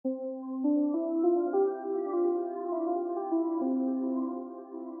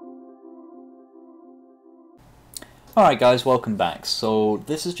Alright guys, welcome back. So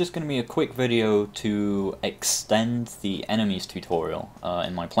this is just going to be a quick video to extend the enemies tutorial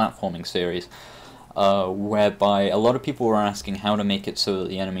in my platforming series, whereby a lot of people were asking how to make it so that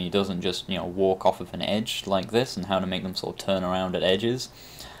the enemy doesn't just, walk off of an edge like this, and how to make them sort of turn around at edges.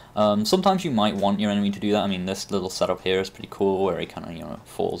 Sometimes you might want your enemy to do that. I mean, this little setup here is pretty cool, where he kind of,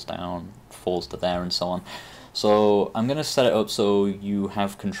 falls down, falls to there, and so on. So I'm going to set it up so you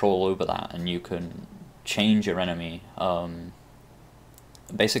have control over that, and you can change your enemy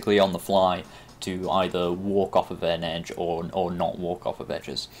basically on the fly to either walk off of an edge or not walk off of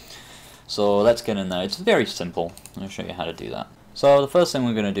edges. So let's get in there. It's very simple. I'll show you how to do that. So the first thing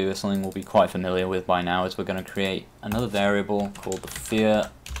we're going to do is something we'll be quite familiar with by now, is we're going to create another variable called the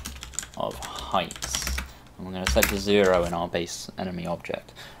fear of heights. And we're going to set to 0 in our base enemy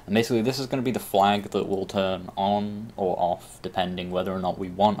object. And basically this is going to be the flag that will turn on or off depending whether or not we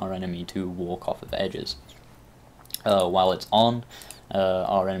want our enemy to walk off of edges. While it's on,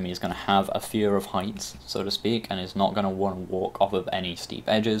 our enemy is going to have a fear of heights, so to speak, and is not going to want to walk off of any steep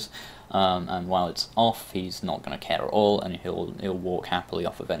edges. And while it's off, he's not going to care at all, and he'll walk happily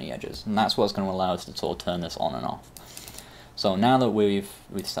off of any edges. And that's what's going to allow us to sort of turn this on and off. So now that we've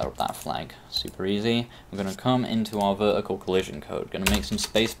set up that flag, super easy, we're going to come into our vertical collision code, going to make some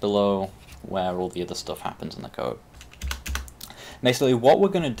space below where all the other stuff happens in the code. Basically what we're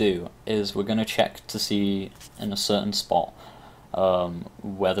going to do is we're going to check to see in a certain spot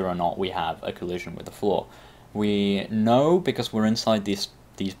whether or not we have a collision with the floor. We know, because we're inside these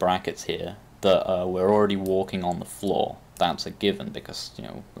brackets here, that we're already walking on the floor. That's a given, because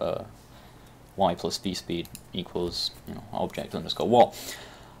y plus v speed equals object underscore wall.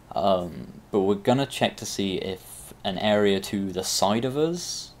 But we're gonna check to see if an area to the side of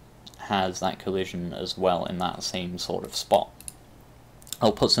us has that collision as well in that same sort of spot.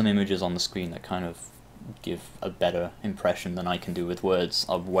 I'll put some images on the screen that kind of give a better impression than I can do with words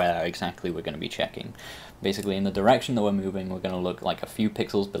of where exactly we're going to be checking. Basically, in the direction that we're moving, we're going to look like a few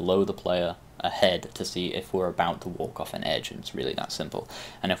pixels below the player ahead to see if we're about to walk off an edge, and it's really that simple.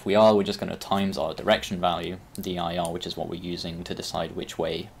 And if we are, we're just going to times our direction value, dir, which is what we're using to decide which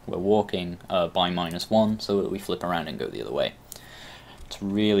way we're walking, by -1, so that we flip around and go the other way. It's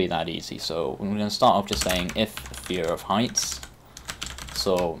really that easy. So we're going to start off just saying if fear of heights,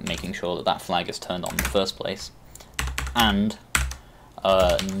 so making sure that that flag is turned on in the first place, and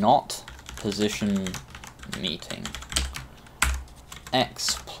not position meeting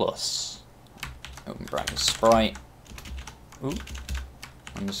x plus open bracket sprite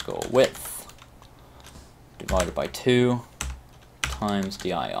underscore width divided by 2 times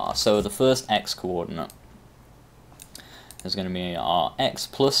dir. So the first x coordinate is going to be our x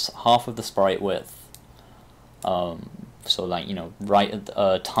plus half of the sprite width. So like, right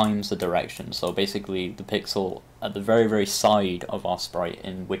at times the direction. So basically the pixel at the very, very side of our sprite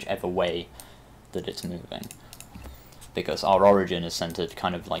in whichever way that it's moving. Because our origin is centered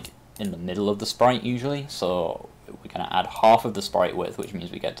kind of like in the middle of the sprite usually. So we're going to add half of the sprite width, which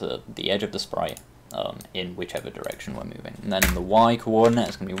means we get to the edge of the sprite in whichever direction we're moving. And then in the y coordinate,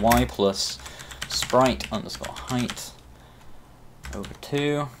 it's going to be y plus sprite underscore height over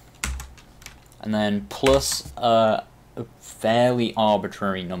 2. And then plus a fairly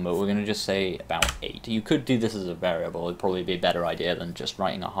arbitrary number. We're going to just say about 8. You could do this as a variable. It'd probably be a better idea than just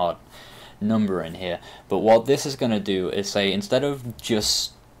writing a hard number in here. But what this is going to do is say, instead of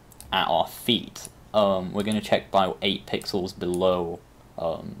just at our feet, we're going to check by 8 pixels below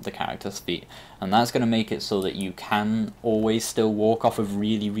the character's feet. And that's going to make it so that you can always still walk off of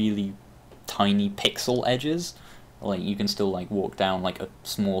really, really tiny pixel edges. Like, you can still walk down like a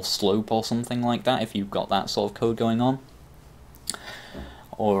small slope or something like that if you've got that sort of code going on,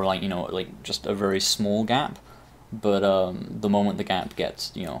 or just a very small gap. But the moment the gap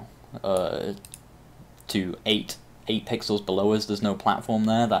gets to 8 pixels below us, there's no platform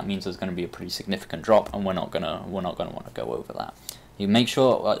there. That means there's going to be a pretty significant drop, and we're not gonna want to go over that. You make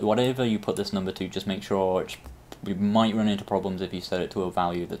sure whatever you put this number to, just make sure we might run into problems if you set it to a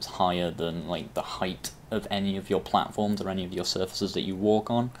value that's higher than the height of any of your platforms or any of your surfaces that you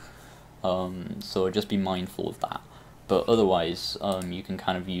walk on. So just be mindful of that. But otherwise, you can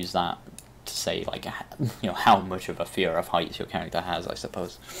kind of use that to say how much of a fear of heights your character has, I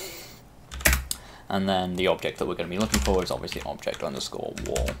suppose. And then the object that we're going to be looking for is obviously object underscore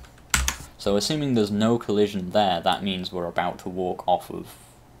wall. So assuming there's no collision there, that means we're about to walk off of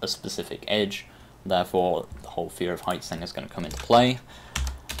a specific edge. Therefore, the whole fear of heights thing is going to come into play.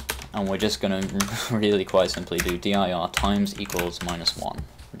 And we're just going to really quite simply do dir times equals -1.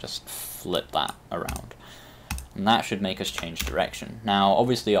 Just flip that around. And that should make us change direction. Now,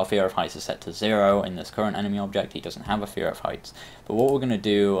 obviously our fear of heights is set to 0 in this current enemy object. He doesn't have a fear of heights. But what we're going to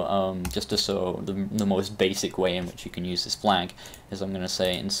do, just to show the most basic way in which you can use this flag, is I'm going to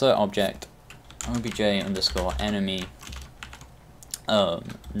say insert object, obj underscore enemy,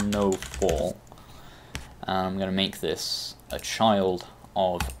 no fall. And I'm going to make this a child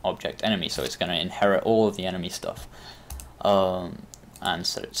of object enemy, so it's going to inherit all of the enemy stuff. And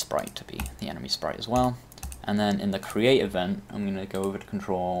set its sprite to be the enemy sprite as well. And then in the create event, I'm going to go over to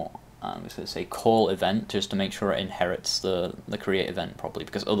control, I'm just going to say call event, just to make sure it inherits the create event properly,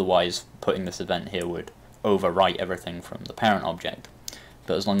 because otherwise putting this event here would overwrite everything from the parent object.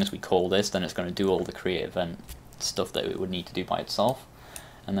 But as long as we call this, then it's going to do all the create event stuff that it would need to do by itself.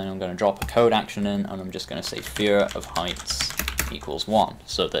 And then I'm going to drop a code action in, and I'm just going to say fear of heights equals 1,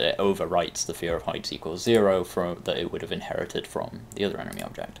 so that it overwrites the fear of heights equals 0 that it would have inherited from the other enemy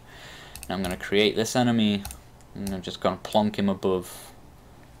object. Now I'm going to create this enemy, and I'm just going to plonk him above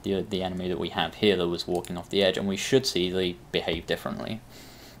the enemy that we have here that was walking off the edge, and we should see they behave differently.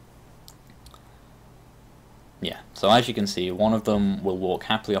 Yeah, so as you can see, one of them will walk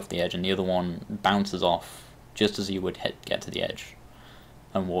happily off the edge, and the other one bounces off just as you would get to the edge,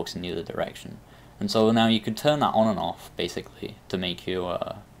 and walks in the other direction. And so now you could turn that on and off, basically, to make you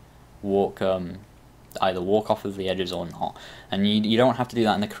either walk off of the edges or not. And you don't have to do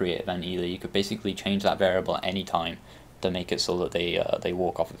that in the create event either. You could basically change that variable at any time to make it so that they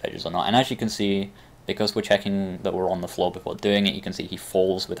walk off of edges or not. And as you can see, because we're checking that we're on the floor before doing it, you can see he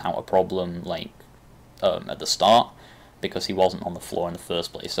falls without a problem, like at the start, because he wasn't on the floor in the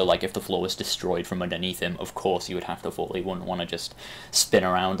first place. So like if the floor was destroyed from underneath him, of course he would have to fall. He wouldn't want to just spin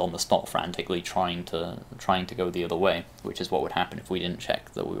around on the spot frantically trying to go the other way, which is what would happen if we didn't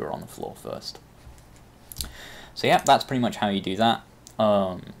check that we were on the floor first. So yeah, that's pretty much how you do that.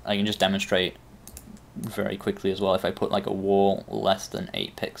 I can just demonstrate very quickly as well. If I put like a wall less than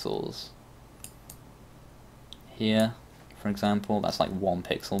 8 pixels here, for example, that's like 1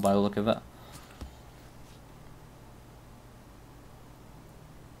 pixel by the look of it.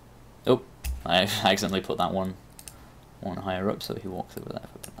 Oh, I accidentally put that one higher up, so he walks over there.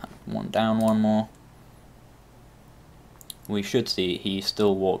 If I put that one down one more, we should see he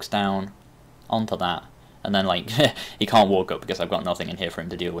still walks down onto that, and then like he can't walk up because I've got nothing in here for him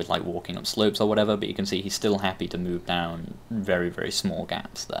to deal with, like walking up slopes or whatever, but you can see he's still happy to move down very, very small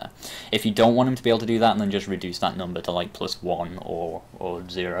gaps there. If you don't want him to be able to do that, then just reduce that number to like +1 or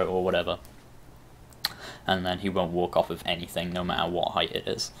 0 or whatever, and then he won't walk off of anything no matter what height it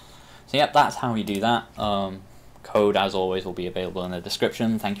is. So yep, that's how you do that. Code, as always, will be available in the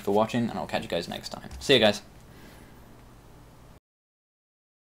description. Thank you for watching, and I'll catch you guys next time. See you guys.